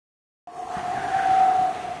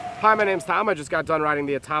Hi, my name's Thom. I just got done riding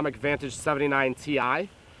the Atomic Vantage 79 Ti.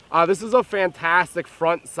 This is a fantastic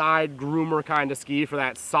front side groomer kind of ski for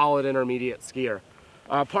that solid intermediate skier.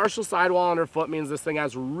 Partial sidewall underfoot means this thing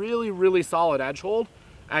has really solid edge hold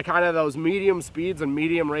at kind of those medium speeds and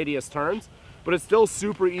medium radius turns, but it's still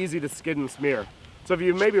super easy to skid and smear. So if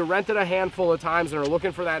you maybe rented a handful of times and are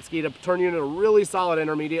looking for that ski to turn you into a really solid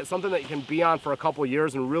intermediate, something that you can be on for a couple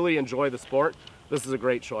years and really enjoy the sport, this is a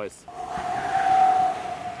great choice.